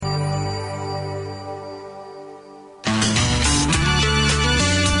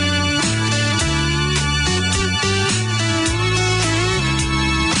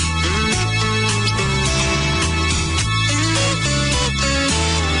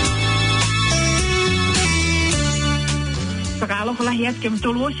lahi at kem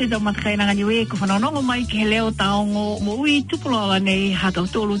tolu se do matkaina nga niwe ko whanonongo mai ke leo taongo mo ui tupoloa nei hatau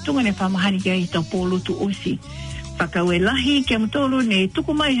tolu tunga ne whamahani kia i tau pōlu tu osi. Whakaue lahi kem tolu ne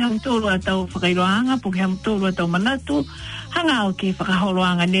tuku mai hang tolu atau whakairoanga po ke hang tolu atau manatu hanga o ke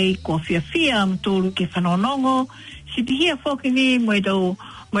whakaholoanga nei kua fia am tolu ke whanonongo sipihia whoki ni moe tau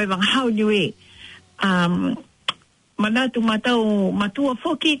moe wangahau niwe. Manatu matau matua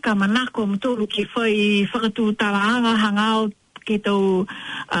foki ka manako mtolu ki whai whakatu talaanga hangao ke tau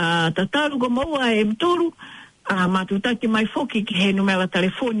tataru ko maua e mtolu matutaki mai foki ki he numera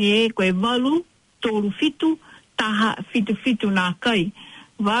telefoni e koe walu tolu fitu taha fitu fitu nā kai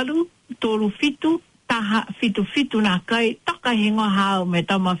walu tolu fitu taha fitu fitu nā kai taka hingo hao me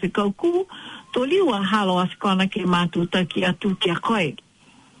tama whikau ku to liwa halo askona ke matutaki atu ki a koe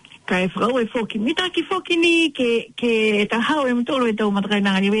kai whakau e whoki. Mitaki whoki ni ke ta hao e mtolo e tau matakai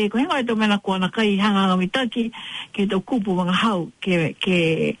nanga niwe. Ko hengo e tau mena kua na kai hanga mitaki ke tau kupu mga hao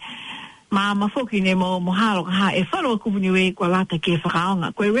ke maama whoki ne mo halo ka ha e whanua kupu niwe kua lata ke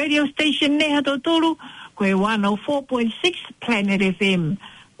whakaonga. Koe radio station ne hato tolu, koe 104.6 Planet FM.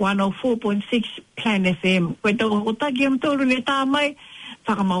 104.6 Planet FM. Koe tau kakotaki e mtolo ne tā mai,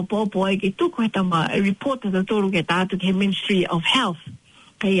 whakamau pōpō ai ke tuku he tama report hato tolu ke tātu ke Ministry of Health.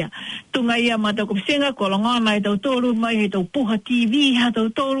 Kaya, tunga ia mata ko singa ko longana e tau tolu mai he tau puha TV ha tau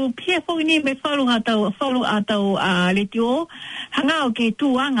tolu pia fo ni me falu atau letio hangao ke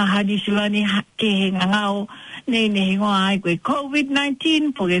tuanga hadisilani ke hangao nei ngoa ai ko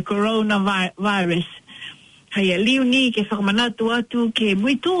COVID-19 po ke coronavirus. Kaya liu ni ke whakamanatu atu ke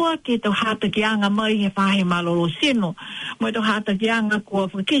muitua ke tau hata ki anga mai he whahe malolo sino. Mo tau hata ki anga ko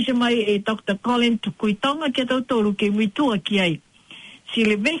whakisa mai e Dr. Colin Tukuitonga ke tau tolu ke muitua ki ai.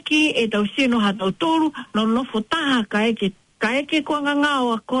 Sile veki e tau sino hatau tolu no nofo taha ka eke kua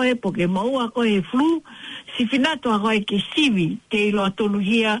ngangao a koe po ke maua a koe he flu si finato a koe ke sivi te ilo a tonu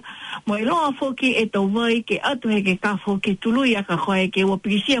hia mo e loa foki e tau vai ke atu he ke kafo ke tului a ka koe ke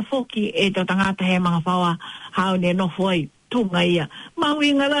wapikisia foki e tau tangata he mga whawa hao ne nofo ai tunga ia.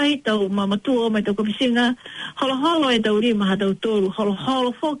 Maui ngalahi tau mamatua me tau kapisinga holo e tau rima ha tau tolu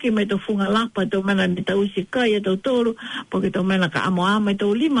holo foki me tau funga lapa tau mena ni tau si kai e tau tolu po ke tau mena ka amo ama e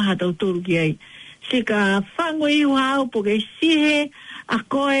tau lima ha tau tolu ki ai. Sika whango iu hao po ke sihe a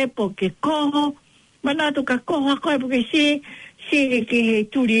koe po ke koho manatu ka koho a koe po ke sihe ke he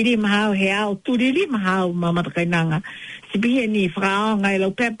turi rima hao he ao turi rima hao mamatakai nanga. Sipihe ni whakao ngai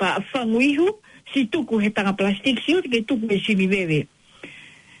lau pepa whango ihu si tuku he tanga plastik, si uti ke tuku e sini wewe.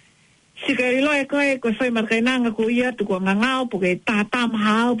 Si ka ilo e koe whai matakai nanga ko ia tuku a ngangao, po ke taha tama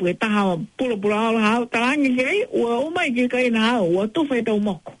hao, po ke taha pula hao hao, tarangi kei, ua umai ke kai na hao, ua tuwha e tau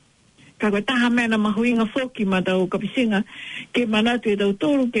moko. Ka koe taha mena mahuinga whoki ma tau kapisinga, ke manatu e tau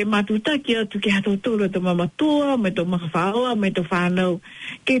tolu, ke matutaki atu ke hatau tolu e tau mamatua, me tau makawhaoa, me tau whanau,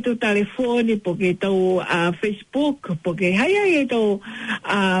 ke tau telefoni, po ke tau Facebook, po ke hai e tau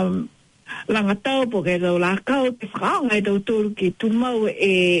langatau po ke tau lakau te whakaonga e tau tolu ke tumau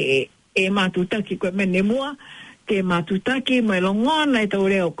e matutaki koe mene mua ke matutaki mai longona e tau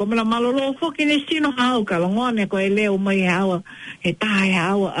leo ko mena malolo whoki ne sino hao ka longona koe leo mai hawa he tahe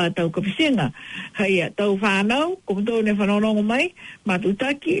hawa a tau kapisinga haia tau whanau ko mtou ne whanonongo mai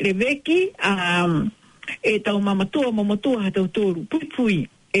matutaki reveki e tau mamatua ha tau tolu pui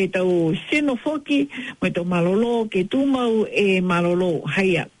e tau sino foki me tau malolo ke tumau e malolo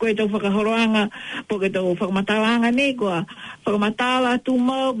haia koe tau whakahoroanga po ke tau whakamatalanga ne koa whakamatala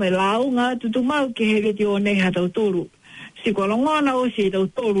tumau me launga tutumau ke hereti o ne ha tau tolu si koa longona o si tau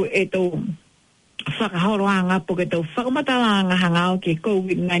tolu e tau whakahoroanga po ke tau whakamatalanga hangao ke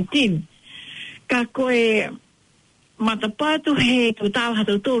COVID-19 ka koe matapatu he tau tau ha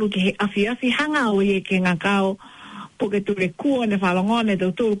tau tolu ke he afi hangao e ke ngakao po ke tu le kua ne whalongone tau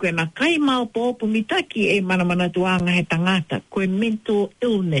tolu koe na kai mau po mitaki e mana tuanga he tangata koe mental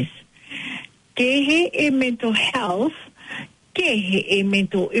illness. Ke he e mental health, ke he e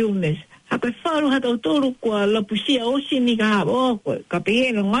mental illness. Ha koe wharu ha tau tolu kua lapusia osi ni ka hapa koe ka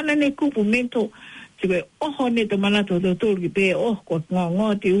pehe no ngana ne kupu mental si koe oho ne to manatu tau tolu ki pehe koe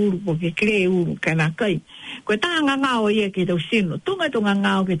ngā te uru po ke kre uru ka na kai. Koe taha ngangao ia ke tau sino. Tunga to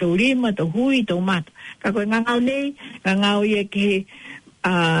ngangao ke tau rima, tau hui, tau mata. Ka koe ngangao nei, ngangao ia ke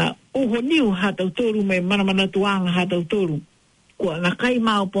uho niu ha tau tolu me mana tuanga ha tau tolu. Kua na kai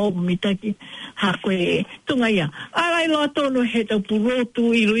mao po mitaki ha koe tunga ia. Arai loa tonu he tau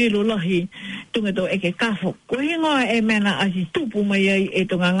purotu ilu lahi tunga to eke kafo. Koe hingoa e mena asi tupu mai ai e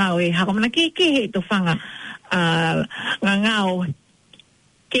to ngangao e haka mana ke he to whanga ngangao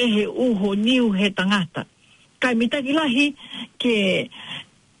ke he uho niu he tangata. Kai mitaki lahi ke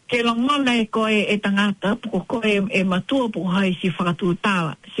ke longone koe e tangata po koe e matua po hai si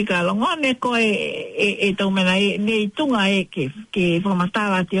whakatūtala. Sika longone koe e tau mena nei tunga ke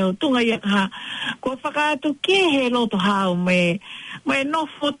whamatala te au tunga i ha. Ko whakatu ke he loto hao me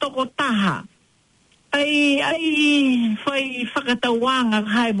nofo toko taha. Ai whai whakatawanga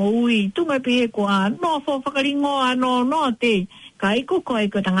hai mo ui tunga pihe koa nofo whakaringoa no te ka iko koe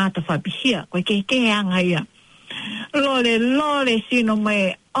ko tangata whapihia koe ke anga ia. Lore sino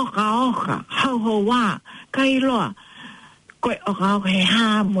me oka hau wā kai loa koe oka he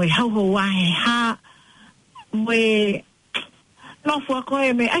ha mo hau wā he ha mo nofua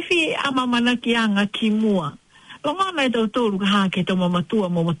koe me ai amamana ki anga ki mua longana e tau tōru ka ha ke tau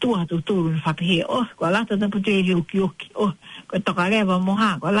mamatua tau tōru ni whapihe ko lata tapu te uki ko toka rewa mo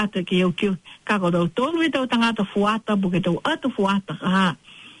ha ko lata ki uki kako tau tōru e tau tangata fuata bu ke tau atu fuata ka ha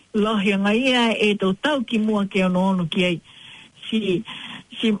lohi ngaia e tau ki mua ke ono ki ai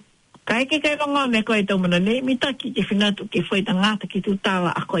si kai ke longone ko e tau mana ne mitaki ke finatu ke foi tangata ki tu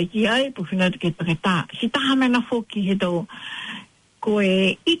tala a koe ki ai po finatu ke paketa si taha mena foki he tau ko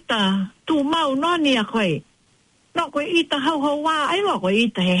e ita tu mau noni a koe no ko ita hau wā ai ko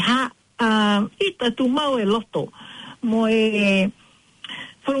ita he ha ita tu mau e loto mo e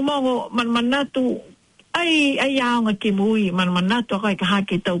wharumongo manmanatu ai aonga ke mui manmanatu koe ka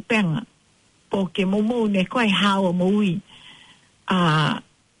hake tau penga po ke momo ne koe hawa mui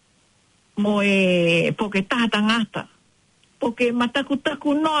mo e po ke tātangata po ke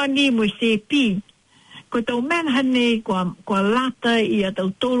matakutaku noa ni mo se pi ko tau menhane ko lata i a tau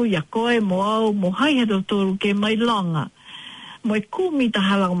toru ia koe mo au mo hai a tau toru ke mai longa mo e kumi ta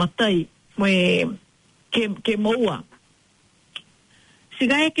halang matai mo e ke moua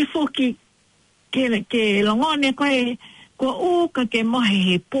siga e ke foki ke longone koe ko uka ke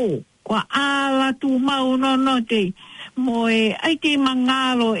mohe he pō ko ala tu mau no te mo e ai te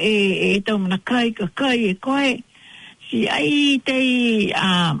mangalo e tau mana kai e koe si ai te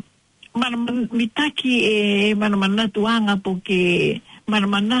mitaki e manamanatu anga po ke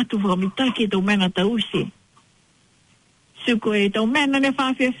manamanatu whakamitaki tau mena tausi suko e tau mena ne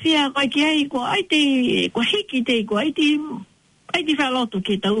whawhiawhia koe ki ai ko ai te ko hiki te ko ai te whaloto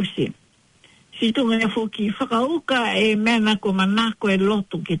ke tausi si tunga e whoki whakauka e mena ko manako e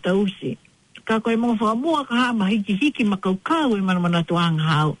loto ke tausi ka koe mo whakamua ka hama hiki makaukau e manamanatu anga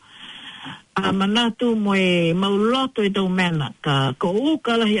hao manatu mo e mauloto e tau mena ka ko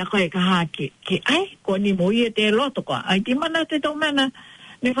uka lahi a koe ka hake ke ai ko ni mo i e te loto ko ai ti manatu e tau mena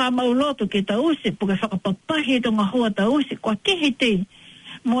ne wha mauloto ke tausi puke whakapapahi e tau ngahua tausi ko tehe te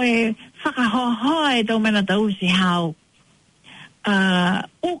mo e whakahohoa e tau mena tausi hao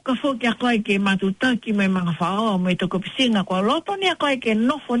uka whoki a koe ke matutaki me mga whao me toko pisinga ko loto ni a koe ke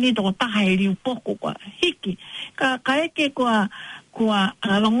nofo ni toko taha e riu poko ko hiki ka eke kua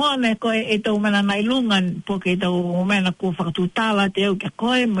longone koe e tau mena nailungan po ke tau mena kua whakatutala te au ke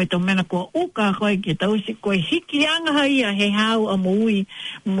koe mo e tau mena kua uka koe ke tau si koe hiki angaha ia he hau a moui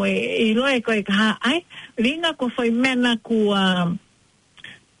mo e loe koe ka ha ai ringa ko whai mena kua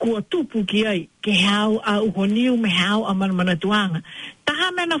tupu ki ai ke hau a uhoniu me hau a manatuanga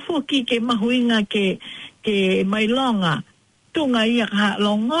taha mena foki ke mahuinga ke mailonga tunga ia ka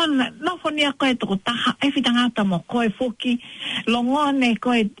longona no foni a koe toko taha e fitangata mo koe foki longone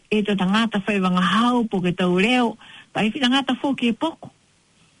koe e to tangata whai wanga hau po ke tau reo pa e fitangata foki e poko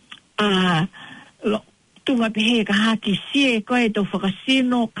tunga pehe ka haki sie koe to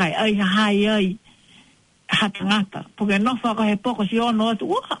whakasino kai ai hai hatangata po ke nofo ka he poko si ono atu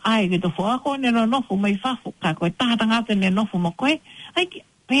ai ke to whako ne no nofo mai fafo ka koe taha tangata ne nofo mo koe ai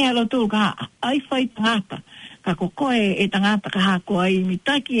pehe alo tu ka ai whai tangata ka koe e tangata ka hako ai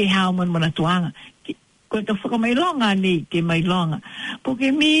mitaki e hao manatuanga koe ta whakamailonga ni ke mailonga po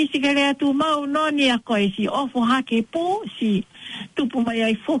ke mi si kare atu mau noni a koe si ofo hake po si tupu mai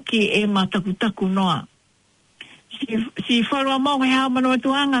ai foki e matakutaku noa si wharua mau he hao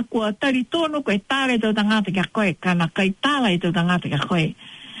manatuanga kua tari tono koe tare tau tangata ka koe kana kai tala i tau tangata ka koe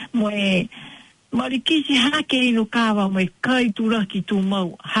mo e marikisi hake inu kawa mo e kai turaki tu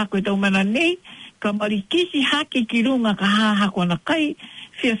mau hako e tau mana nei ka marikisi hake ki runga ka haha kua na kai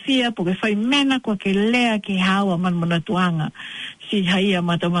fia po ke whai mena kua ke lea ke hawa manatuanga si haia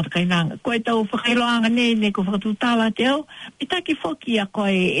matamata kainanga koe tau whakailoanga ne ko whakatutala te au mitaki whoki a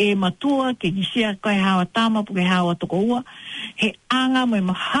koe e matua ke kisia koe hawa tama po ke hawa toko ua he anga mo e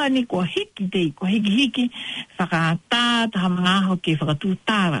mahani kua hiki tei kua hiki whakata taha mga aho ke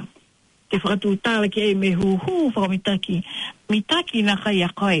whakatutala ke e me huhu whakamitaki na kai a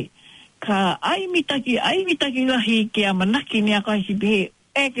koe ka ai mitaki lahi ke a manaki ni a kai si bihe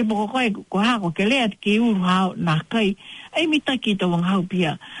e ke poko koe ko hako ke lea ke uru hao na kai ai mitaki to wang hau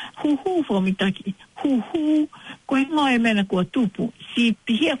pia hu fo mitaki hu ko ngoi mena ko tupu si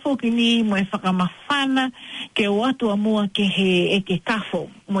pihia foki ni mo e whakamawhana ke o atu amua ke he eke kafo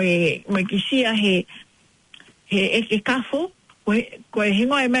mo e kisia he eke kafo ko e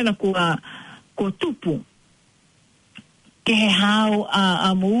ngoi mena ko tupu ke he hao a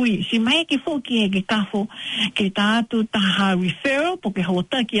mui. Si mai ke foki ke kafo ke tātu taha referral po ke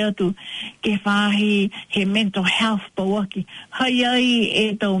hotaki atu ke whahi he mental health pawaki. Hai ai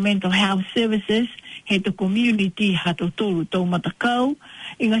e tau mental health services he to community hato tolu tau matakau.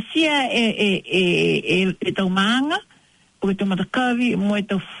 Inga sia e tau maanga po ke tau matakawi mo e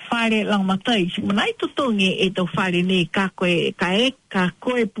tau whare lang matai. Si manai to tongi e tau whare ni ka koe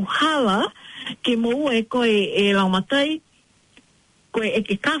puhala ke mo e koe e lang matai. Koe e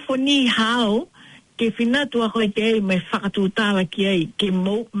ke kafo ni hao, ke whinatua koe te ei me whakatūtala ki ei, ke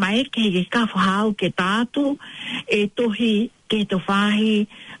mai ke kafo hao ke tātu, e tohi ke to whahi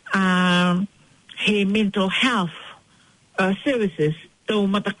he mental health services. Tau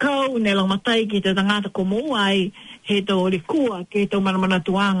matakau, ne lang matai ke te tangata ko mo ai, he tau rekua ke tau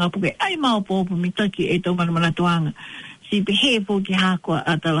manamanatuanga, puke ai mao pōpu mitaki e tau manamanatuanga. Si pehe po ki hākua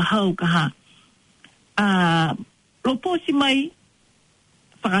a tala hau ka ha. Loposi mai,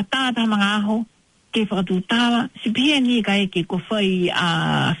 whakatāta mga aho, ke whakatūtala, si pia ni ka eke ko whai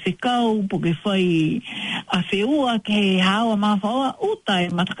a whekau, po ke whai a wheua, ke he hawa mawhaoa,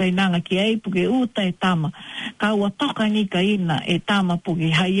 utai matakainanga ki ei, po ke utai tama. Ka ua toka ni ka ina e tama po ke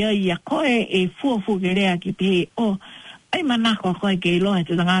haiai a koe e fuafu ke rea ki pehe, ai manako a koe ke iloa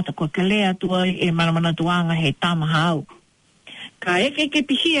te tangata ko ke lea tua e manamanatuanga he tama hau. Ka eke ke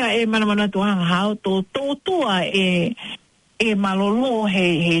pihia e manamanatuanga hau, tō tōtua e malolo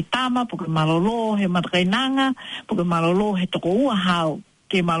he tama, porque malolo he matakainanga, porque malolo he toko ua hao,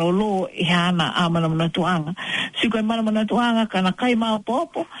 ke malolo he ana a manamanatuanga. Si koe manamanatuanga kana kai mao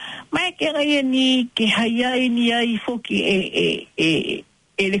popo, mai ke rai ni ke haiai ni ai foki e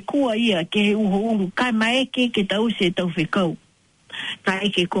le kua ia ke he uho uru, kai maeke ke tau se tau whekau. Ka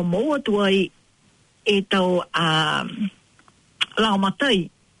eke ko moa tuai e tau lao matai,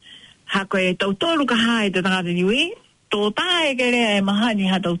 hako e tau tolu ka hae te tangata niwe, tō tāe ke rea e mahani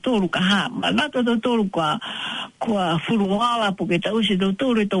ha tau tōru ka ha. Manata tau tōru kua furuala po ke tau se tau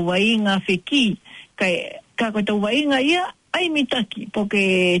tōru e tau wainga wheki. Ka koe tau wainga ia, ai mitaki. Po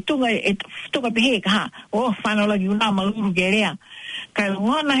ke tunga pehe ka ha. Whanau lagi una maluru ke rea. Ka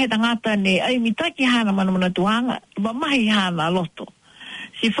ngona he tangata ne ai mitaki hana manamanatuanga. Iba mahi hana loto.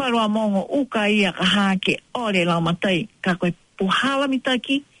 Si wharua mongo uka ia ka ha ke ore lau matai. Ka koe puhala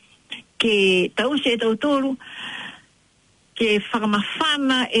mitaki. Ke tau se tau tōru. Ke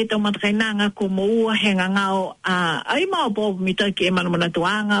whakamawhana e tau matakainanga ko moua he ngangao ai mao pōpu mitaki e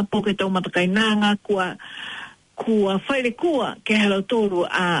manamanatuanga po ke tau matakainanga kua whaire kua ke helo tōru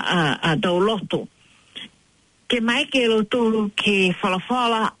a tau loto. Ke mai ke helo tōru ke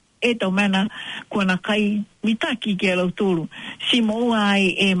whalawhala e tau mena kua na kai mitaki ke helo tōru. Si moua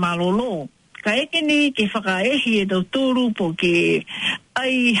ai e malolo. Ka eke ni ke whakaehi e tau tōru po ke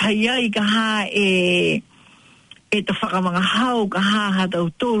ai ka ha e te whakamanga hau ka haha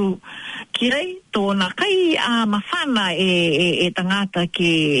tau tōru ki rei tōna kai a mawhana e tangata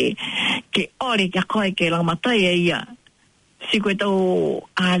ke ore kia koe ke langamatai e ia. Si koe tau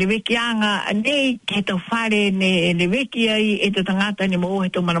reweki anga nei ke tau whare ne reweki ai e te tangata ni mo he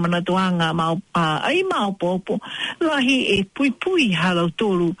tau manamanatuanga ai mao popo lahi e pui halau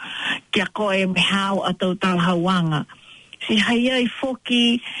tōru kia koe me hau a tau talahauanga. Si hai ai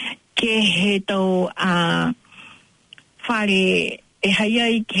foki ke he tau whare e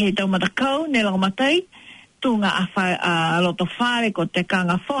haiai ke he tau matakau ne langamatai, tunga a loto whare ko te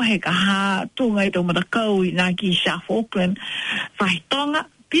kanga whohe ka ha, tunga e tau matakau i nā ki South Auckland, whahitonga,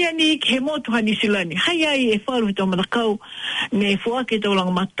 pia ni ke he motuhani silani, haiai e wharu he tau matakau ne fuake tau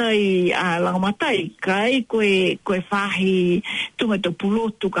langamatai, kai koe whahi tunga tau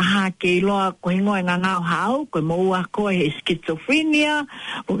pulotu ka ha ke iloa ko he ngoe ngā ngāo hao, koe moua koe he schizophrenia,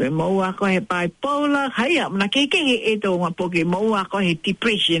 o ke moua koe he bipolar, haia, mna keikehe e tau ngā po ke moua koe he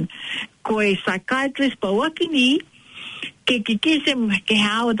depression, koe psychiatrist pa wakini, ke kise ke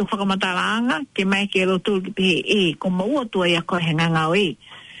hao tu whakamataranga, ke mai ke rotu ki pehe ko moua tua ia koe he ngangao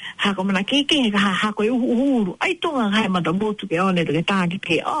hako mana keke hako e uhuru ai tonga hai matamotu ke one te tāki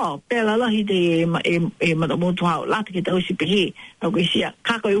pe pela lahi te e matamotu hao lata ke tau si pehe tau ke sia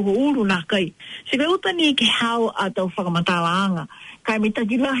kako e uhuru nā kai si ke utani ke hao a tau whakamatalaanga kai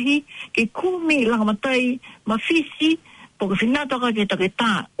mitaki lahi ke kumi langamatai mawhisi po ke whinatoka ke take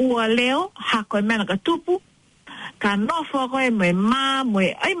tā ua leo hako e mena ka tupu ka nofo koe me mā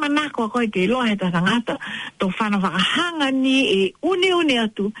moe ai manako koe ke lohe ta tangata tō whana whakahanga ni e une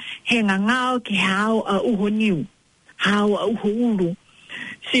atu he ngangao ke hao a uho niu hao a uho uru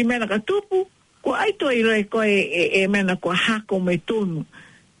si mena ka tupu ko ai to i roi koe e mena ko hako me tonu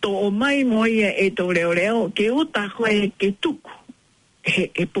tō o mai moia e tō leo ke uta koe ke tuku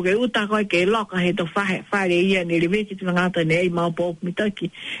he puke uta koe ke loka he to whare ia ni reweki tuna ngata ne ei maupo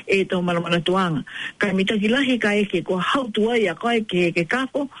mitaki e to mana tuanga kai mitaki lahi ka eke ko hautua ia koe ke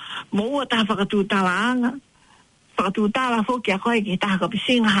kafo mo ua taha whakatūtala foki a koe ke taha ka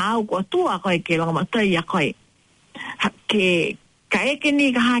pisinga hao ko tua koe ke longa matai a koe ke ka eke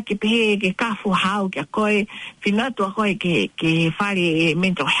ni ka hake pehe ke kafo hao ke a koe finatu a koe ke whare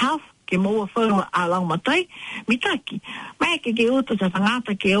mental health ke moa whau a lau matai, mitaki. Mai ke uta ta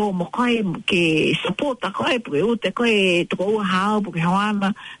tangata ke o mo koe, ke support a koe, puke ute koe toko ua hao, puke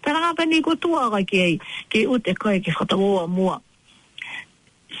hawana. Tangata ni ko tua koe ke ute koe ke whataoa mua.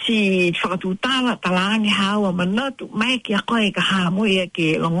 Si whakatūtala, talaangi hao a manatu, mai ke a koe ka haa moia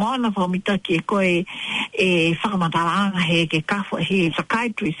ke longona whau mitaki e koe e whakamatalaanga he ke kafo, he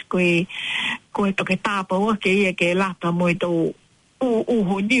psychiatrist koe toke tāpa ua ke ia ke lata moe tau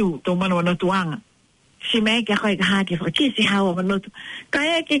uho niu tō mana tuanga. Si mea ke koe ka hake whakisi hawa manotu. Ka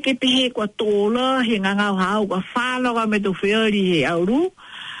eke ke pehe kua tōla, he ngangau hao, kua whānoga me tō whiori he auru.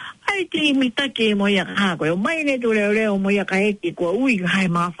 Ai te mitake mo ia ka hako. O mai ne tō reo mo ia ka eke kua ui ka hai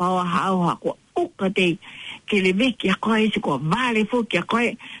maa whaoa hao ha kua uka te ke le veki a koe, si kua vale fuki a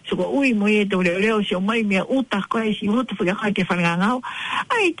koe, si kua ui mo ia tō reo si o mai mea uta koe, si uta fuki a koe ke whanangangau.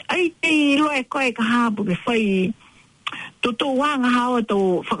 Ai te loe koe ka hapu ke whai tō wanga hawa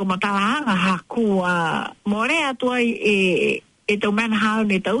tō whakamatalaanga ha kua more atu ai e tō mena hao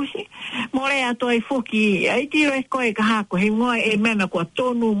ne tausi. More atu ai fuki, ai tiro e koe ka hako, he ngoa e mena kua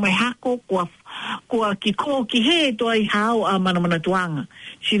tonu mai hako, kua ki kō ki he tō ai hao a mana tuanga.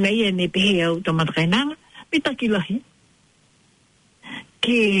 Sina ia ne pehe au tō matakainanga, mitaki lahi.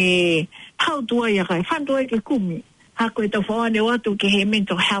 Ke hau tu ai a kai, whantu ai ke kumi. Hako e tō whaone watu ke he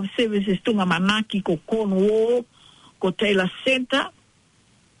mental health services tunga manaki ko kono o, ko Taylor Center,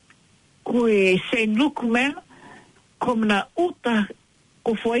 ko e St. Luke man, ko mna uta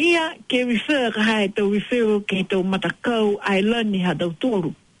ko whaia ke refer ka hae tau referral ke tau matakau ai lani ha tau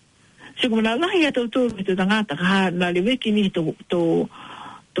toru. So ko mna lahi ha tau toru ki tau tangata ka ha na leweki ni tau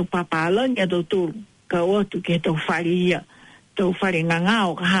papalani ha tau toru ka oatu ke tau wharia tau whare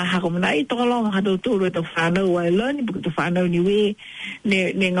ngangao ka ha ko mna i tokalonga ha tau toru e tau whanau ai lani buka tau whanau niwe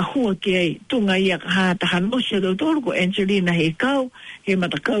ne ngahua ke ai tunga ia ka ha tahanosi ha tau toru ko Angelina he kau he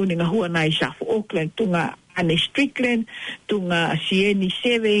matakau ne ngahua na i South Auckland tunga Anne Strickland tunga Sieni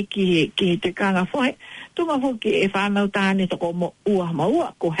Seve ki he te kanga whae tunga hoki e whanau tāne toko mo ua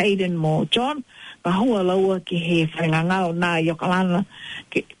maua ko Hayden mo John ka hua laua ki he whaingangao na Yokalana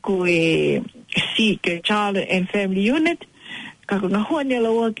ko e ke Child and Family Unit ka ngā hua ne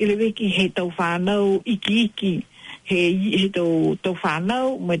laua ki le weki he tau whanau iki he tau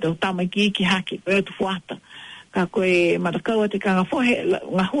whanau me tau tamaki iki haki koe tu fuata ka koe matakau te kanga whohe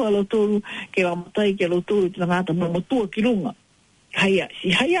ngā hua lau tōru ke la matai ke lau tōru te ngāta mamotua ki runga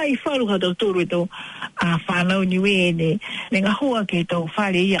si haia i wharu ha tau tōru e tau whanau Niuean ne ngā hua ke tau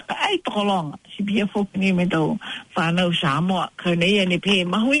whare ia ka ai tokolonga si pia whokini me tau whanau Samoa ka nei ane pe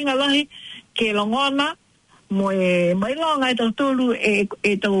mahuinga lahi ke longona mo e mai longa e tau tōru e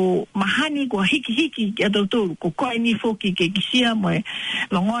tau mahani kua hiki ki a tau tōru ko koe ni foki ke kisia mo e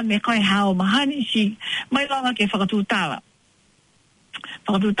longone koe hao mahani si mai longa ke whakatūtala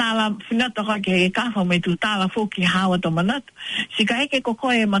finata koe ke kawha me tūtala foki hao to manatu si ka eke ko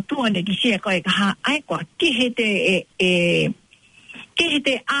koe matua ne kisia koe ka ha ai kua kihe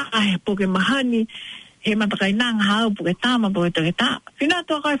te a poke mahani he matakainanga hao poke tama poke toke tā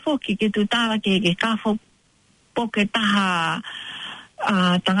finata koe foki ke tūtala ke kawha poke taha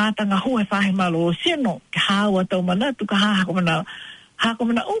tangata ngā hua whahe malo o seno ke hawa tau manatu ka hako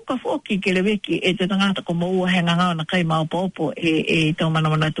mana uka whoki ke le weki e te tangata ko maua he ngangau na kai maupopo e tau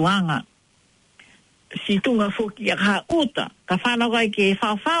manatuanga si tunga whoki a ka uta ka whanau kai ke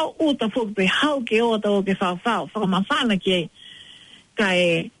whawhau uta whoki pe hau ke o tau ke whawhau whakamawhana ki ka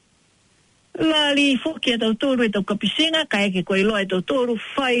e lali whoki a tau tōru e tau kapisinga ka eke koe loa e tau tōru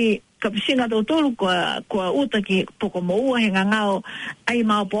whai kapisinga tau tōru kua uta ke poko maua he ngangao ai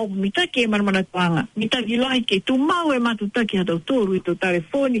maupopo mitaki e manatuanga mitaki lahi ke tu mau e matutaki ha tau tōru i tau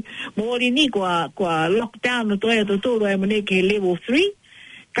telefoni moori ni kua lockdown o toa tau tōru ai mone ke level 3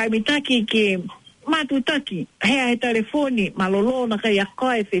 kai mitaki ke matutaki he telefoni malolo na kai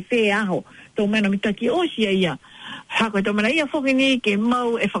akoe fe aho to mena mitaki osia ia hako to mena ia foki ni ke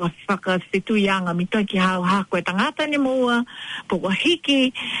mau e whaka fitu yanga mitaki hako e tangata ni moa poko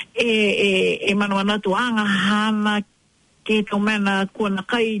hiki e manawana tu anga hana ke to mena kua na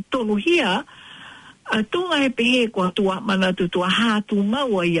kai tonu hia a tunga he pehe kua tua mana tu tua hatu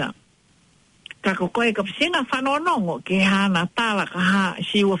maua ia kako koe ka pisina whanonongo ke hana tala ka ha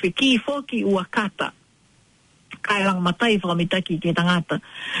si ua whiki foki ua kata kai lang matai whakamitaki ke tangata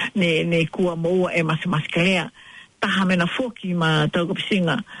ne kua moua e masimaskalea taha mena foki ma tau ka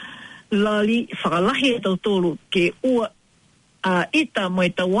pisina lali whakalahi e tau tolu ke ua ita mo e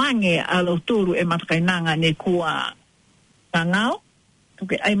tawange a lau tolu e matakainanga ne kua ngangao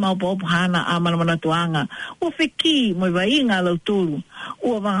ke ai mau popo hana a mana tuanga o feki mo vainga lo tulu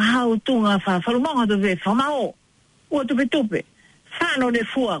o van hau tunga fa falmonga do ve famao o to betupe fano de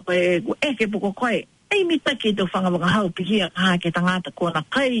fua e ke poko koe ai mitaki to fanga van hau pihia ha ke tangata ko na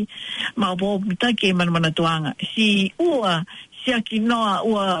kai mau popo mitaki mana tuanga si ua siaki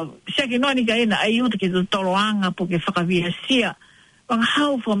noa ni kaina ai uta ke to toloanga porque fakavia sia van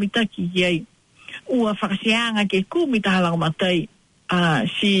hau fo mitaki ye ua fakasianga ke kumita halang matai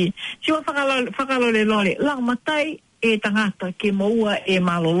si wa whakalole lole lang matai e tangata ke moua e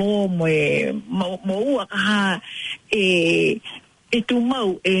malolo mo ua kaha e tu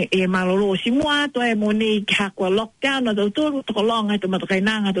mau e malolo si mua to e moni ka kwa lockdown na doutor to longa to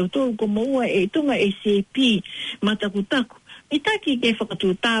matakainanga doutor ko moua e tunga e CP matakutaku mitaki ke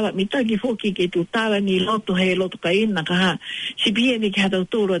whakatutala mitaki foki ke tutala ni loto he loto kaina kaha si bie ni ka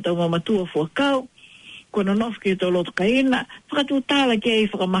doutor to mamatua fuakau kono nofke to lot kaina whakatutala ke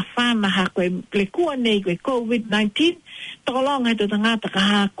whakamawhana ha koe plekua nei koe COVID-19 takolonga to tangata ka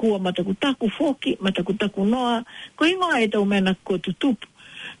ha kua matakutaku foki matakutaku noa ko ingoa e tau mena ko tutupu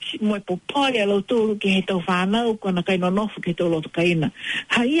moe popoi a lau tolu ke he tau whanau kona kaino nofu ke to lot kaina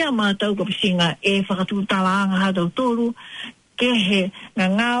ha ia ma tau ka pisinga e whakatutala anga ha tau tolu ke he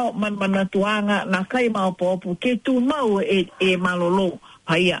ngangao mana tuanga na kai mau popu ke tu mau e malolo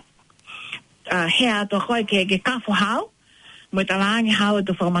ha ia hea to koe ke kafo hau mo talangi hau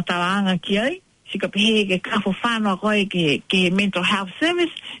to whakamatalanga ki ai si ka pehe ke kafo whanau koe ke mental health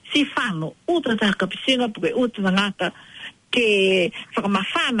service si whanau uta ta ka pisinga puke uta ngata ke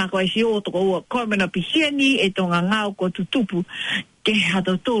whakamawhana koe si o toko ua koe mena pihiani e tonga ngau ko tutupu ke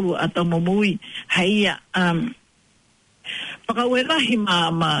hato tolu ato momui haia whakauelahi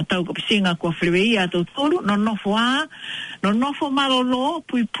ma tau ka pisinga kua whiweia ato tolu no nofo malolo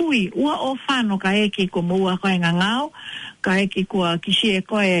pui ua o whano ka eke ko moua koe ngangao ka eke kua kisie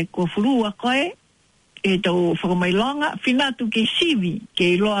koe kua furua koe e tau whakamailonga whinatu ke sivi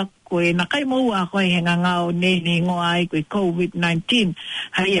ke iloa koe nakai moua koe he ngangao ne ngoa ai koe COVID-19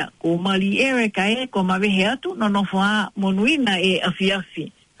 haia ko mali ere ka e ko mawehe atu no nofo a monuina e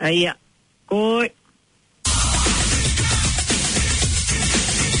afiafi haia koe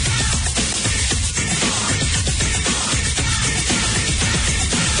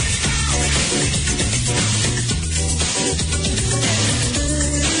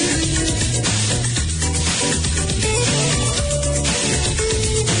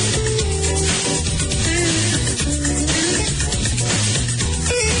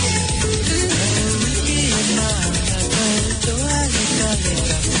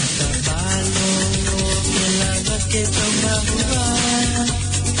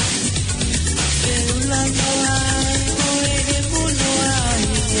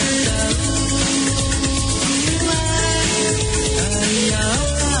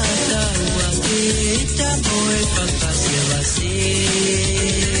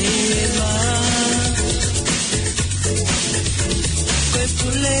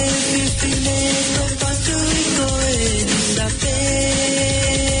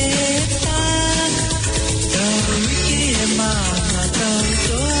Mama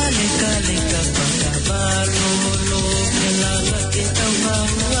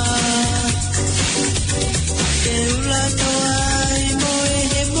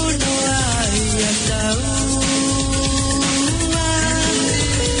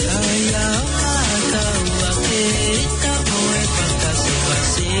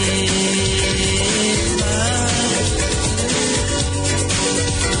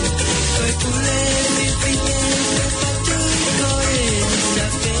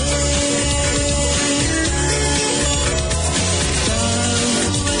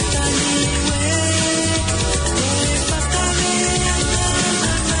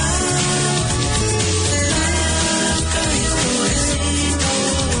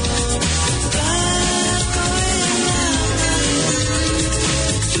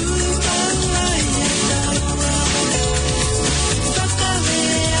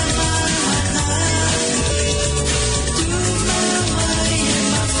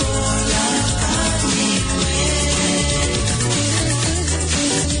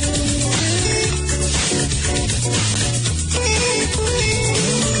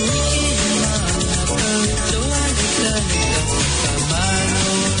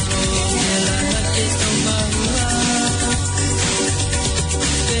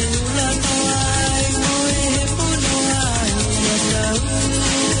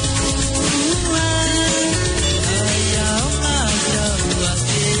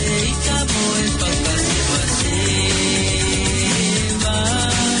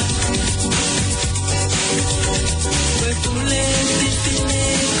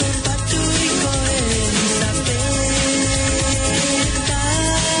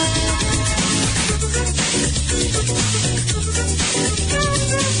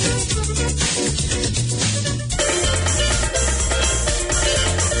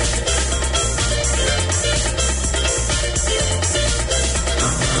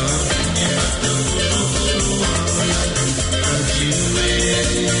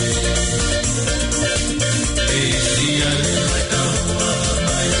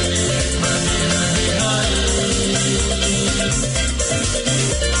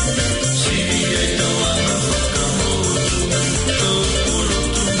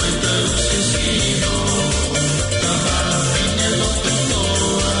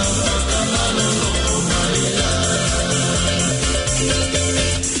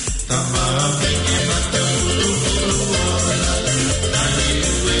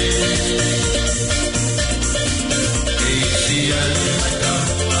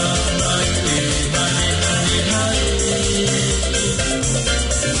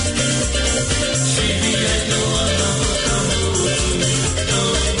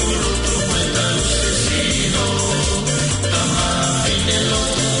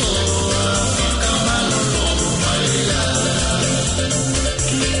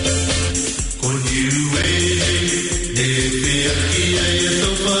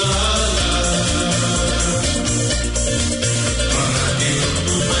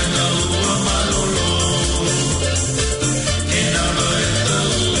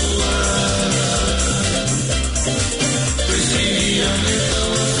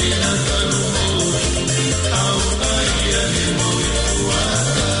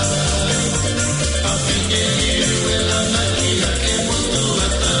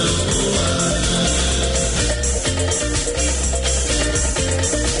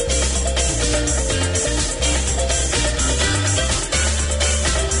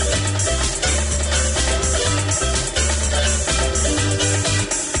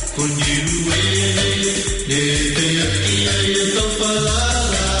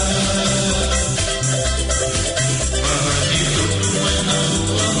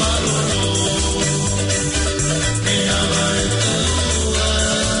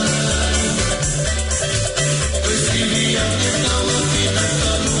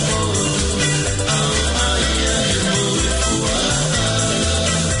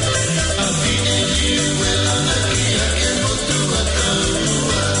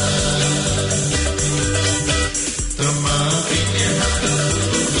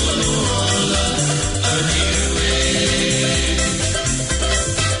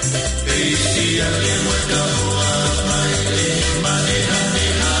Ia le